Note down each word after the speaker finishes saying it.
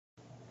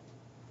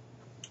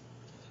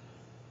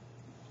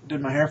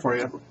did my hair for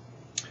you.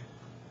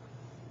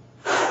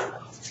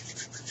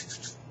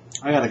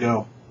 I gotta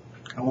go.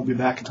 I won't be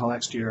back until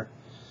next year.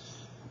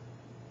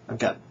 I've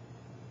got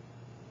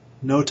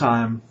no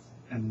time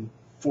and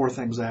 4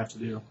 things I have to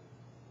do.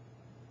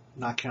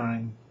 Not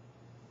counting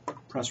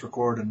press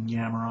record and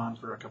yammer on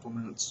for a couple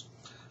minutes.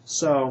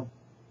 So,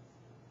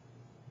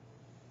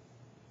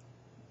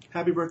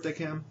 happy birthday,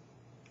 Kim.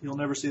 You'll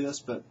never see this,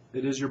 but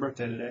it is your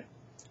birthday today.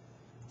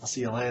 I'll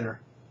see you later.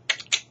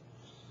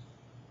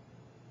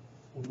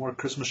 One more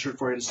Christmas shirt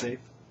for you to save.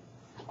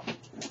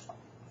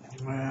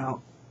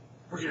 Well,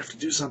 we're going to have to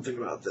do something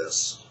about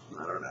this.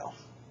 I don't know.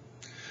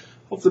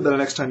 Hopefully by the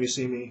next time you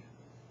see me,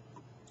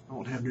 I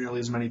won't have nearly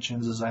as many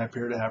chins as I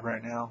appear to have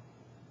right now.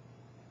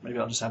 Maybe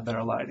I'll just have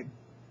better lighting.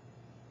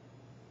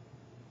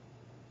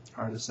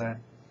 Hard to say.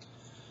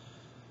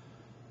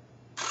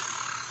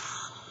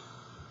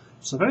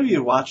 So if any of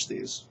you watch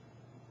these,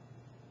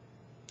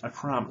 I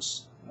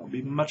promise it'll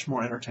be much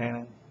more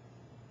entertaining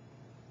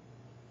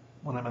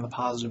when I'm in the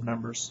positive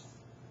numbers.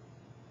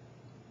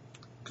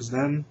 Because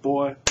then,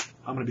 boy,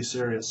 I'm going to be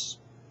serious.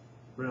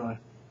 Really.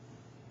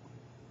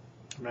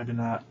 Or maybe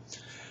not.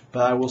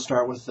 But I will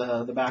start with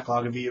the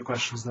backlog of video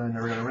questions that I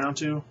never got around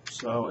to.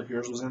 So if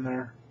yours was in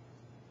there,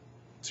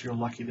 it's your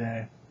lucky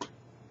day.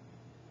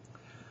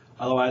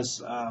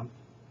 Otherwise,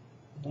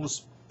 we'll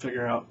just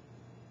figure out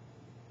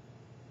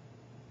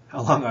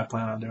how long I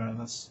plan on doing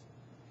this.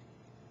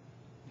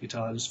 You can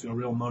tell I just feel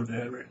real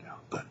motivated right now.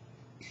 But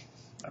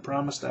I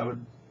promised I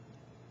would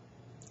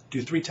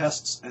do 3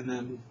 tests and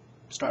then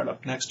start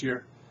up next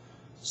year.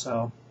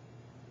 So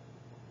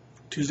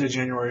Tuesday,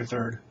 January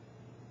 3rd,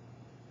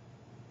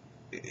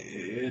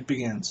 it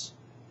begins.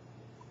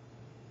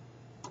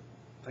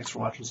 Thanks for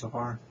watching so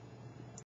far.